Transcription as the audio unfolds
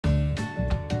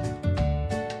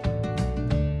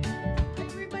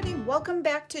Welcome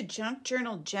back to Junk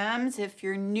Journal Gems. If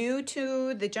you're new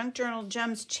to the Junk Journal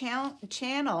Gems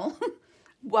channel,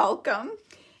 welcome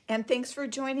and thanks for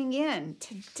joining in.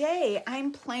 Today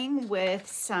I'm playing with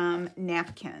some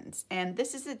napkins, and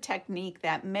this is a technique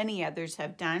that many others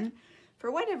have done.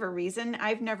 For whatever reason,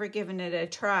 I've never given it a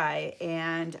try,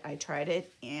 and I tried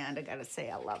it and I gotta say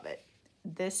I love it.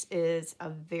 This is a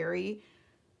very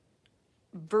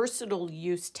versatile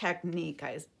use technique,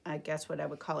 I guess what I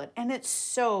would call it, and it's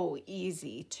so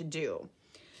easy to do.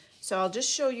 So I'll just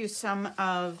show you some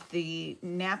of the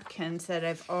napkins that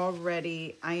I've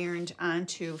already ironed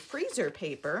onto freezer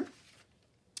paper.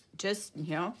 Just,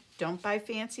 don't buy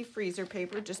fancy freezer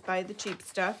paper, just buy the cheap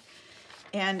stuff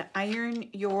and iron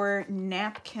your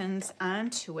napkins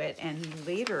onto it. And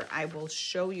later I will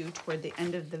show you toward the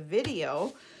end of the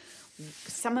video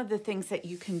some of the things that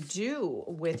you can do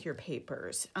with your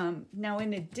papers. Now,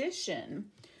 in addition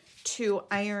to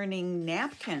ironing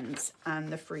napkins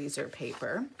on the freezer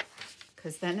paper,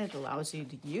 because then it allows you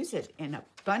to use it in a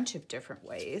bunch of different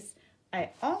ways, I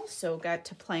also got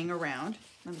to playing around.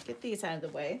 Let me get these out of the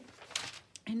way.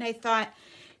 And I thought,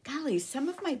 golly, some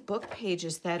of my book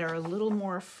pages that are a little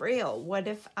more frail, what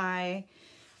if I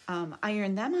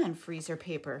iron them on freezer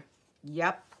paper?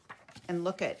 Yep, and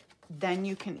look at, then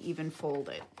you can even fold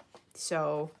it.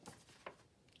 So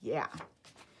yeah,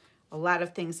 a lot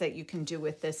of things that you can do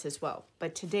with this as well.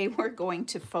 But today we're going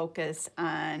to focus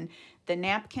on the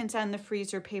napkins on the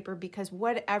freezer paper, because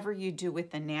whatever you do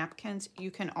with the napkins,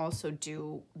 you can also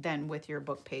do then with your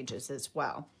book pages as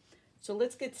well. So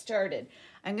let's get started.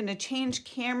 I'm going to change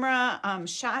camera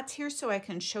shots here so I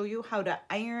can show you how to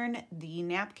iron the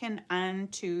napkin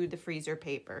onto the freezer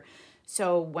paper.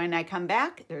 So when I come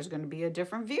back, there's going to be a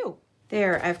different view.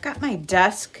 There, I've got my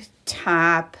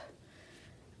desktop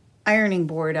ironing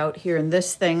board out here, and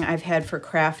this thing I've had for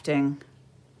crafting,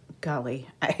 golly,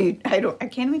 I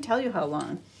can't even tell you how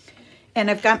long. And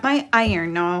I've got my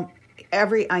iron. Now,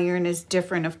 every iron is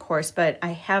different, of course, but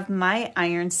I have my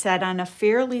iron set on a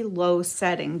fairly low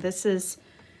setting. This is,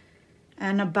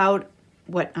 and about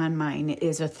what on mine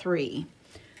is a 3.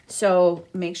 So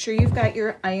make sure you've got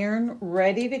your iron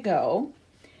ready to go.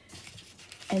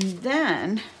 And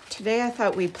then today I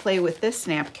thought we'd play with this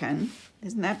napkin.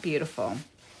 Isn't that beautiful?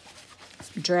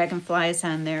 Some dragonflies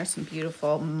on there, some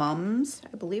beautiful mums.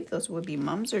 I believe those would be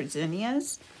mums or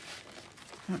zinnias.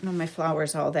 I don't know my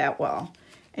flowers all that well.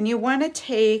 And you want to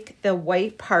take the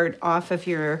white part off of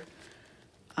your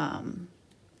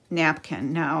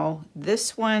napkin. Now,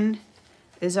 this one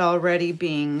is already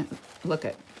being, look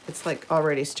at, it's like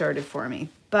already started for me.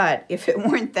 But if it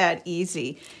weren't that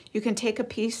easy, you can take a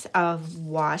piece of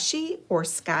washi or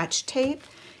Scotch tape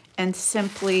and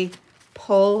simply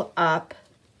pull up.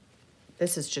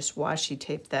 This is just washi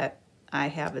tape that I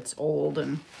have. It's old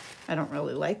and I don't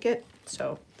really like it.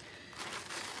 So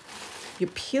you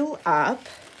peel up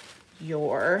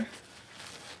your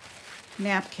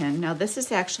napkin. Now this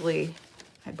is actually,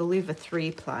 I believe, a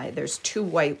 3-ply. There's 2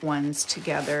 white ones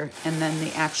together, and then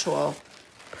the actual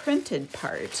printed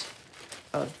part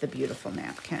of the beautiful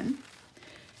napkin.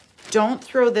 Don't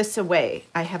throw this away.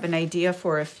 I have an idea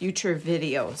for a future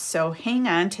video, so hang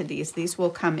on to these. These will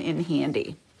come in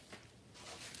handy.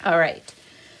 All right,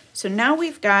 so now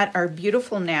we've got our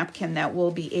beautiful napkin that we'll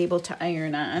be able to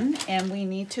iron on, and we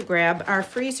need to grab our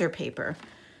freezer paper.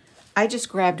 I just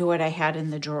grabbed what I had in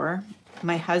the drawer.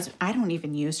 My husband, I don't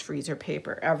even use freezer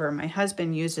paper ever. My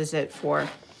husband uses it for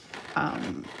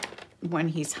when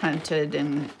he's hunted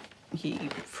and he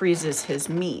freezes his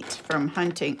meat from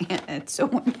hunting. And so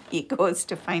when he goes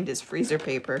to find his freezer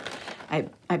paper,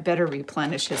 I better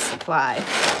replenish his supply.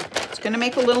 It's gonna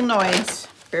make a little noise,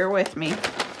 bear with me.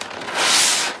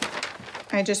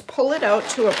 I just pull it out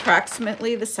to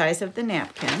approximately the size of the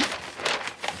napkin.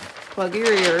 Plug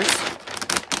your ears.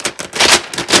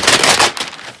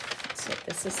 Set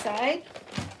this aside.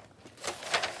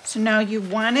 So now you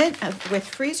want it with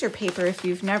freezer paper, if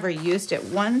you've never used it,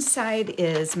 one side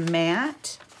is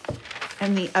matte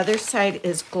and the other side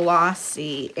is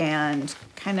glossy and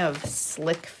kind of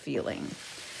slick feeling.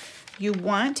 You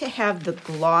want to have the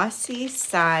glossy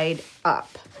side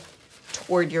up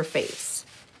toward your face,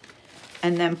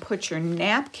 and then put your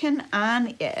napkin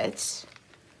on it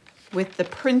with the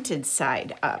printed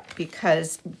side up,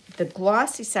 because the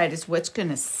glossy side is what's going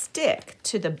to stick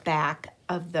to the back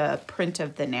of the print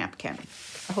of the napkin.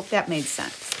 I hope that made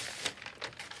sense.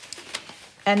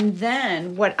 And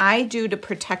then what I do to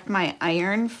protect my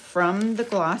iron from the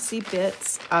glossy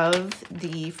bits of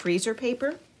the freezer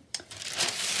paper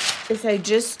is I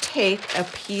just take a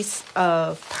piece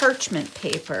of parchment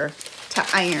paper to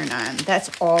iron on. That's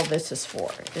all this is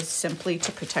for, is simply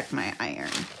to protect my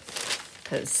iron.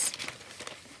 because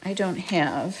I don't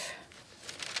have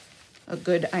a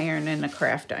good iron and a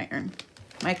craft iron.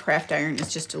 My craft iron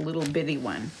is just a little bitty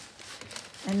one.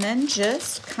 And then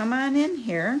just come on in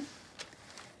here.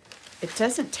 It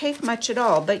doesn't take much at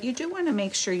all, but you do want to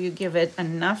make sure you give it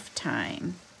enough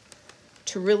time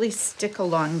to really stick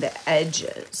along the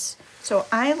edges. So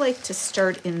I like to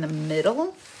start in the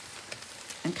middle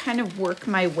and kind of work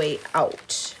my way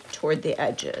out toward the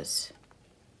edges.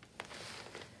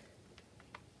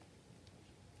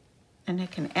 And I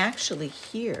can actually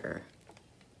hear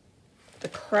the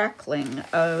crackling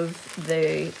of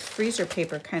the freezer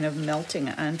paper kind of melting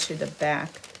onto the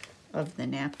back of the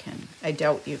napkin. I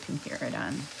doubt you can hear it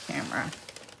on camera.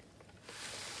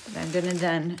 But I'm gonna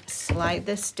then slide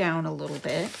this down a little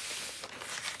bit.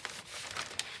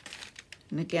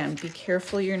 And again, be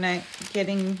careful you're not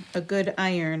getting a good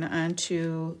iron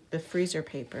onto the freezer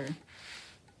paper.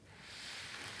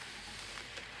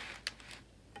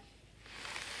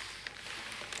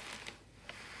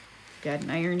 Got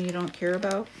an iron you don't care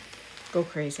about? Go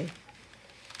crazy.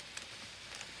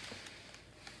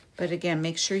 But again,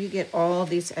 make sure you get all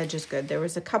these edges good. There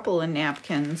was a couple of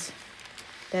napkins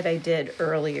that I did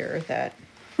earlier that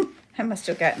I must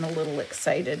have gotten a little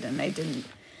excited and I didn't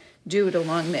do it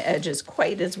along the edges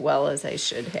quite as well as I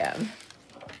should have.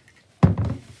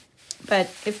 But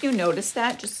if you notice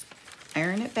that, just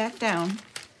iron it back down.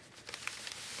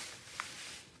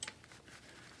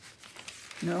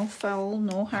 No foul,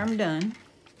 no harm done.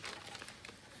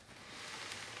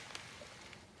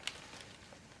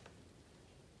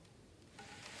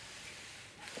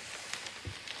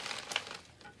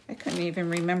 I couldn't even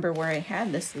remember where I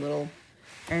had this little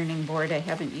ironing board. I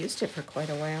haven't used it for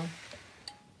quite a while.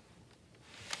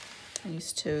 I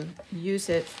used to use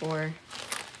it for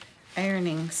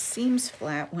ironing seams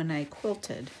flat when I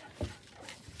quilted.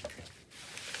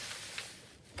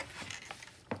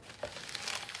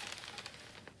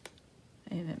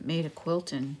 I haven't made a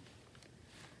quilt in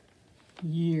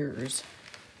years.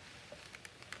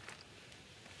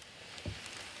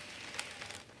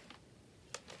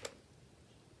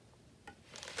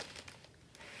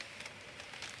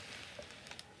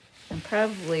 I'm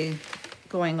probably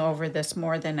going over this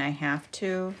more than I have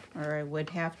to, or I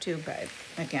would have to, but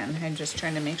again, I'm just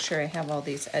trying to make sure I have all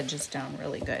these edges down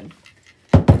really good.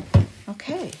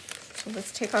 Okay, so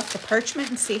let's take off the parchment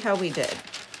and see how we did.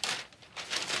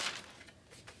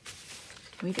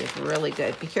 We did really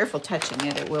good. Be careful touching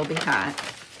it, it will be hot.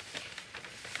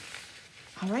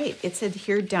 All right, it's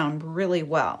adhered down really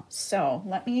well. So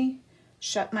let me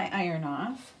shut my iron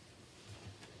off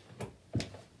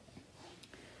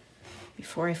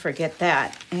before I forget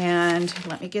that. And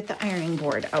let me get the ironing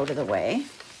board out of the way.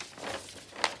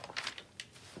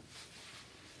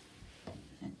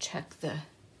 And check the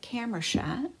camera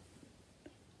shot.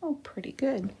 Oh, pretty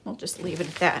good. We'll just leave it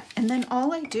at that. And then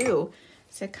all I do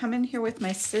is I come in here with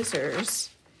my scissors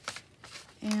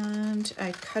and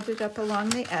I cut it up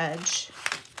along the edge.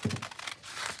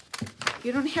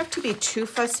 You don't have to be too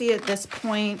fussy at this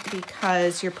point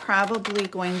because you're probably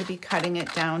going to be cutting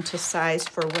it down to size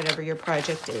for whatever your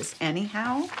project is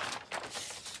anyhow.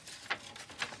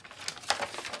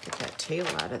 Get that tail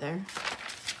out of there.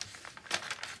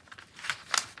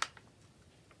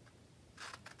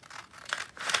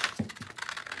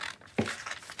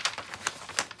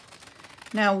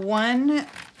 Now, one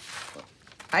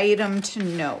item to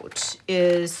note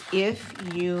is if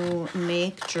you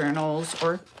make journals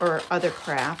or other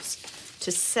crafts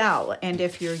to sell, and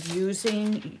if you're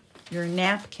using your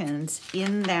napkins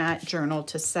in that journal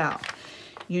to sell,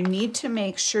 you need to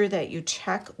make sure that you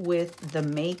check with the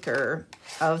maker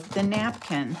of the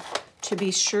napkin to be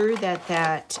sure that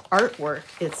that artwork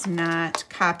is not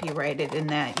copyrighted and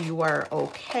that you are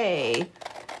okay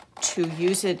to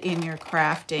use it in your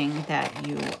crafting that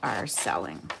you are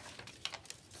selling.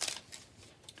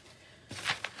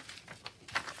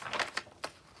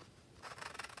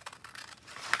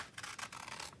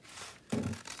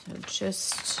 So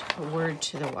just a word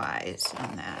to the wise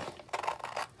on that.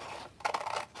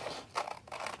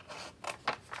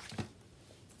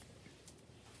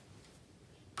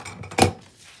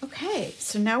 Okay,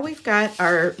 so now we've got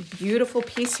our beautiful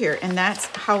piece here, and that's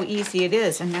how easy it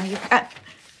is. And now you've got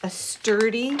a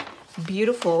sturdy,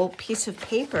 beautiful piece of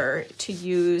paper to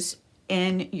use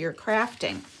in your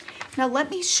crafting. Now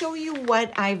let me show you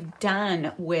what I've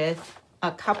done with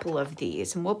a couple of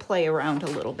these, and we'll play around a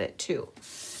little bit too.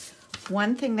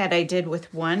 One thing that I did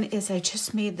with one is I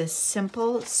just made this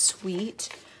simple, sweet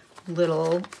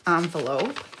little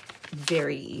envelope.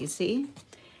 Very easy.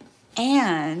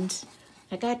 And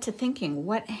I got to thinking,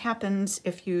 what happens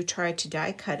if you try to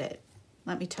die cut it?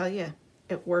 Let me tell you,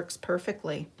 It works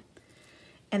perfectly.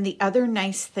 And the other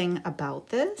nice thing about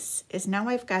this is now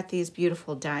I've got these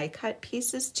beautiful die cut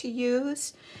pieces to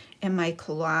use in my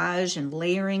collage and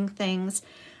layering things,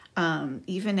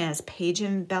 even as page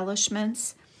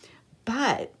embellishments,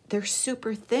 but they're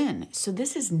super thin. So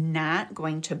this is not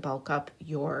going to bulk up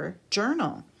your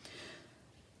journal.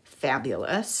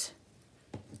 Fabulous.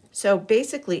 So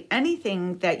basically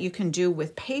anything that you can do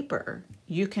with paper,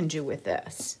 you can do with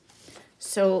this.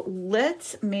 So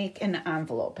let's make an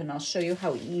envelope and I'll show you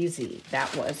how easy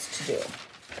that was to do.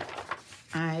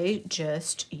 I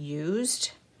just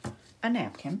used a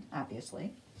napkin,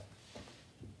 obviously.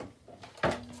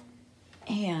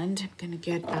 And I'm gonna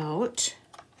get out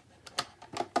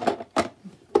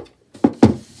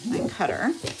my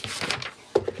cutter.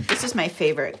 This is my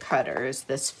favorite cutter, is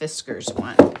this Fisker's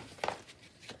one.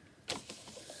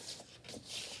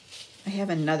 I have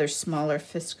another smaller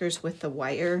Fisker's with the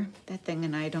wire. That thing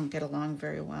and I don't get along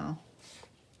very well.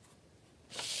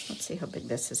 Let's see how big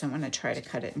this is. I want to try to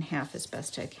cut it in half as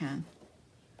best I can.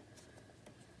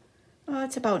 Oh,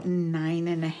 it's about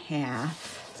 9.5.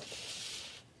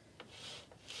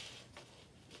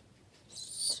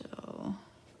 So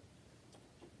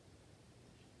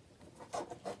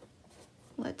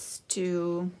let's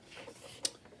do...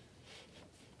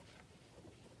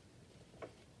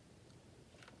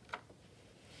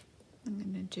 I'm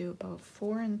going to do about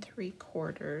 4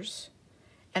 3/4.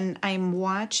 And I'm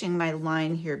watching my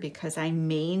line here because I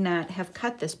may not have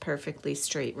cut this perfectly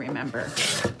straight, remember.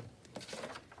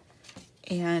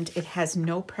 And it has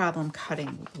no problem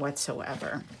cutting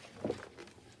whatsoever.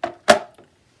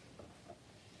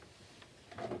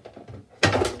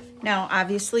 Now,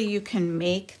 obviously you can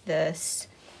make this,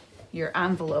 your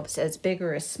envelopes, as big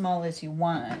or as small as you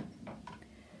want.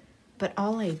 But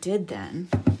all I did then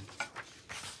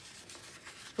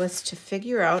was to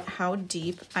figure out how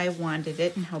deep I wanted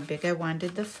it and how big I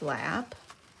wanted the flap,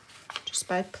 just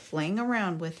by playing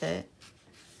around with it.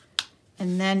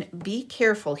 And then be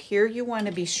careful. Here you want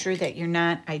to be sure that you're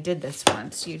not, I did this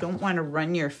once, you don't want to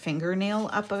run your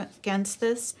fingernail up against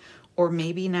this, or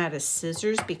maybe not a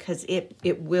scissors, because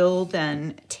it will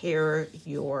then tear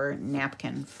your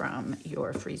napkin from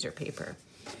your freezer paper.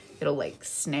 It'll like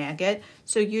snag it.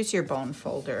 So use your bone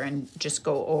folder and just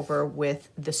go over with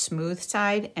the smooth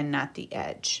side and not the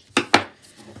edge.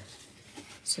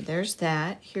 So there's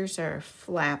that. Here's our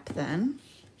flap then.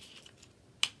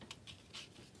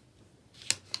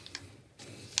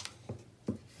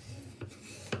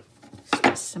 So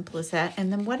as simple as that.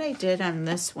 And then what I did on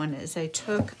this one is I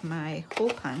took my hole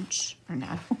punch, or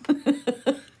not,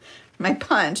 my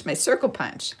punch, my circle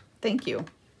punch. Thank you.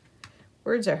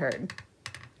 Words are hard.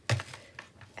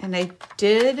 And I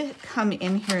did come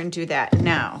in here and do that.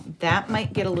 Now, that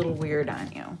might get a little weird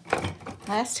on you.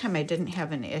 Last time I didn't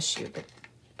have an issue, but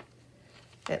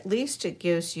at least it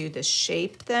gives you the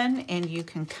shape then, and you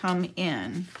can come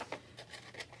in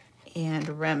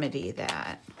and remedy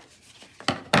that.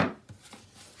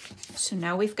 So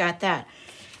now we've got that.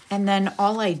 And then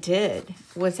all I did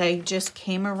was I just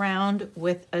came around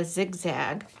with a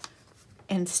zigzag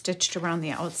and stitched around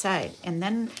the outside. And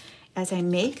then as I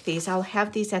make these, I'll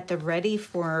have these at the ready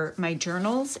for my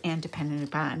journals, and depending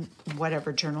upon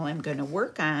whatever journal I'm going to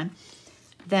work on,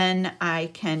 then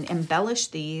I can embellish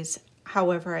these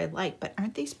however I like. But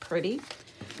aren't these pretty?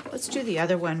 Let's do the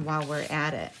other one while we're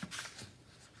at it.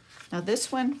 Now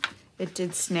this one, it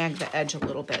did snag the edge a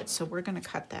little bit, so we're going to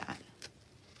cut that.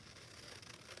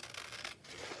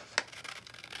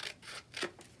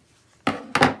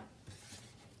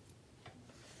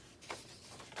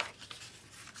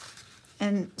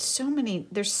 And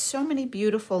there's so many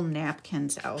beautiful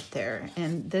napkins out there.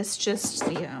 And this just,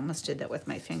 yeah, I almost did that with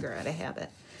my finger out of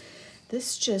habit.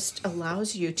 This just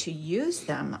allows you to use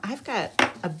them. I've got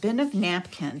a bin of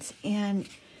napkins, and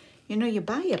you know, you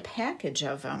buy a package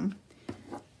of them.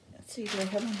 Let's see, do I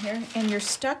have them here? And you're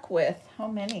stuck with, how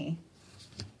many?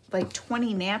 Like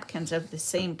 20 napkins of the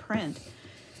same print.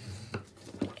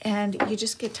 And you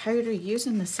just get tired of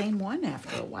using the same one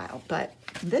after a while. But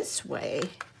this way,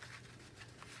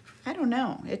 I don't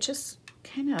know, it just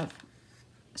kind of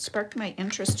sparked my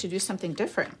interest to do something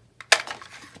different.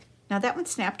 Now that one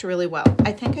snapped really well.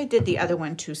 I think I did the other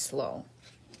one too slow.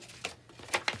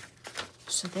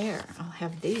 So there, I'll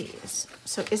have these.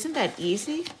 So isn't that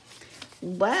easy?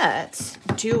 Let's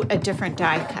do a different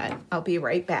die cut. I'll be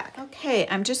right back. Okay,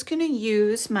 I'm just gonna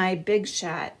use my Big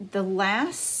Shot. The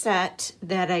last set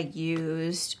that I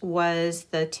used was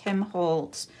the Tim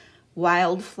Holtz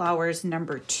Wildflowers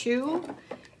 #2.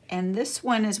 And this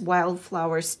one is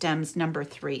Wildflower Stems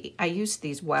 #3. I use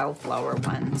these wildflower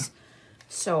ones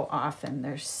so often.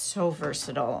 They're so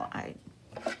versatile.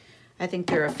 I think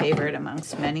they're a favorite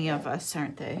amongst many of us,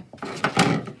 aren't they?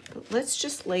 But let's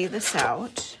just lay this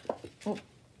out. Oh,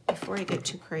 before I get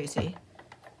too crazy,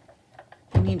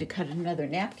 I need to cut another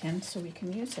napkin so we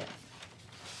can use it.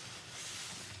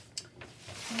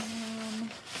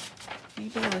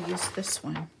 Maybe I'll use this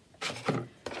one.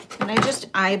 And I just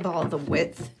eyeball the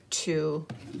width to,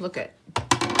 look at,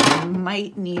 I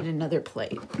might need another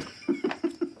plate.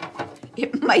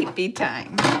 It might be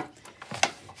time.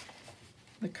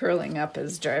 The curling up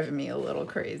is driving me a little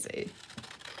crazy.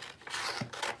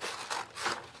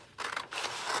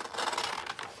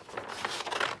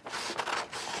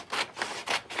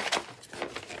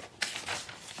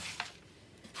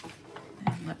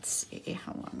 And let's see,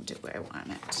 how long do I want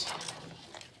it?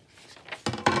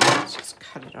 Let's just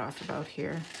cut it off about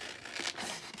here.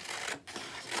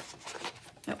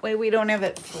 That way we don't have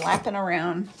it flapping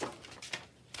around.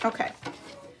 Okay.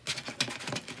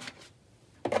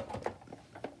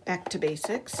 Back to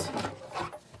basics.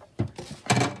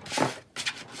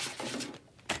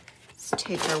 Let's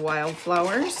take our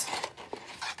wildflowers.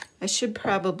 I should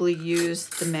probably use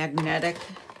the magnetic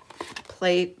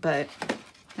plate, but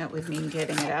that would mean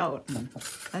getting it out, and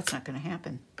that's not going to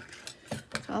happen.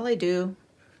 So all I do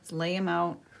is lay them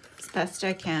out as best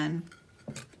I can.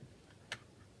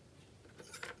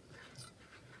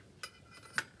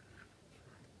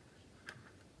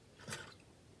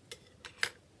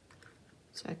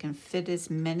 So I can fit as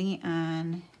many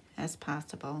on as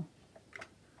possible.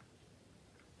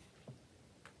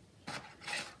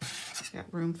 Got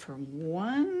room for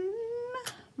one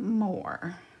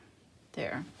more.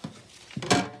 There.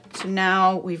 So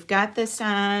now we've got this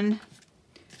on.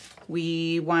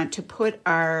 We want to put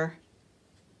our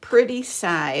pretty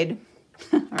side,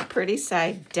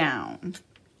 down.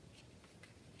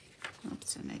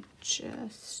 Oops, and I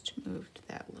just moved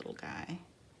that little guy.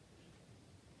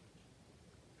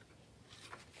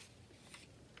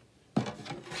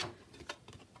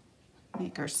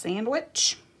 Make our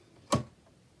sandwich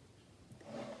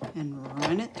and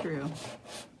run it through.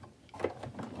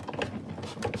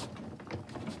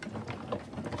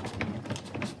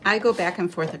 I go back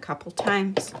and forth a couple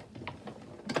times.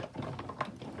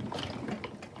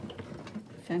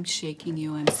 If I'm shaking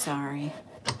you, I'm sorry.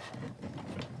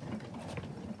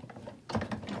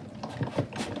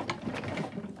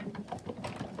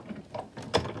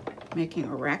 Making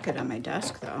a racket on my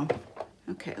desk though.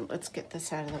 Okay, let's get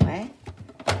this out of the way.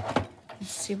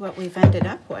 Let's see what we've ended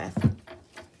up with.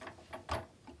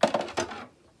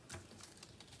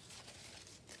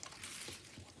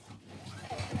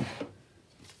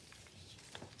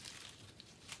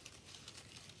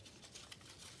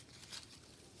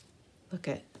 Look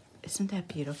at, isn't that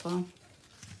beautiful?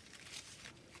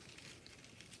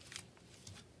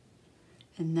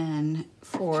 And then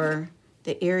for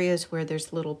the areas where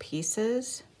there's little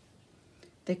pieces,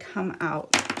 they come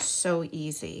out so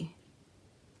easy.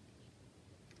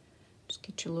 Just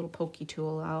get your little pokey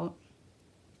tool out.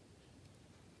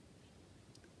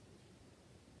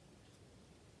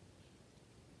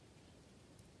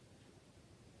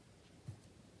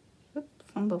 Oop,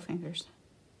 fumble fingers.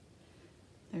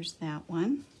 There's that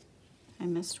one. I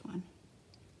missed one.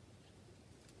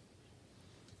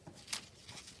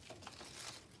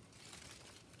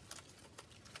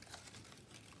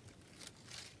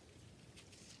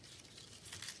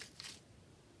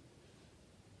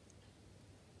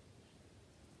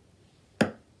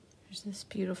 There's this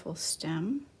beautiful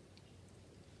stem.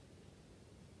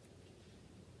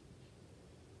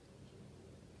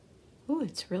 Ooh,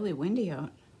 it's really windy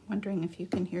out. Wondering if you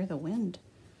can hear the wind.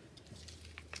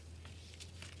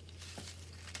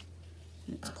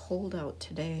 It's cold out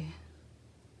today.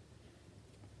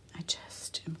 I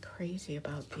just am crazy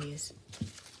about these.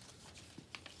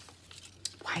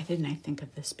 Why didn't I think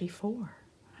of this before?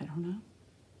 I don't know.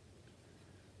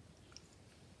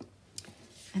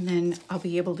 And then I'll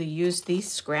be able to use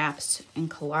these scraps in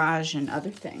collage and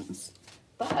other things.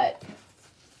 But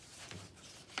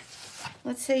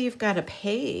let's say you've got a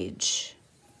page,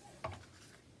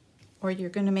 or you're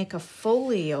going to make a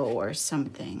folio or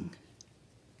something.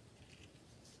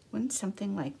 Wouldn't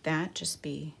something like that just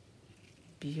be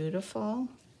beautiful?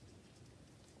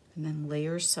 And then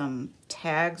layer some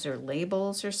tags or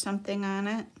labels or something on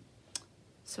it.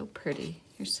 So pretty.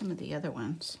 Here's some of the other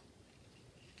ones.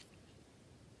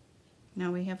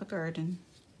 Now we have a garden.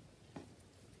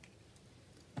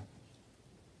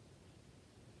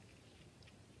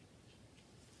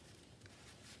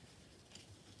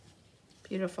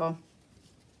 Beautiful.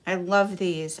 I love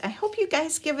these. I hope you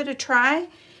guys give it a try.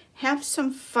 Have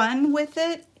some fun with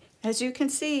it. As you can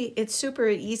see, it's super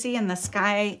easy and the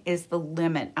sky is the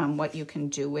limit on what you can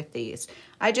do with these.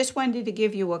 I just wanted to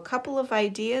give you a couple of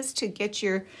ideas to get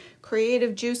your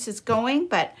creative juices going,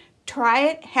 but try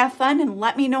it, have fun, and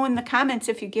let me know in the comments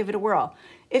if you give it a whirl.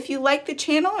 If you like the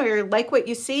channel or like what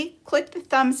you see, click the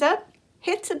thumbs up,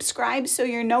 hit subscribe so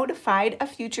you're notified of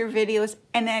future videos,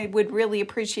 and I would really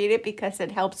appreciate it because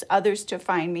it helps others to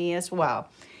find me as well.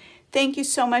 Thank you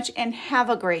so much and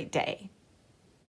have a great day.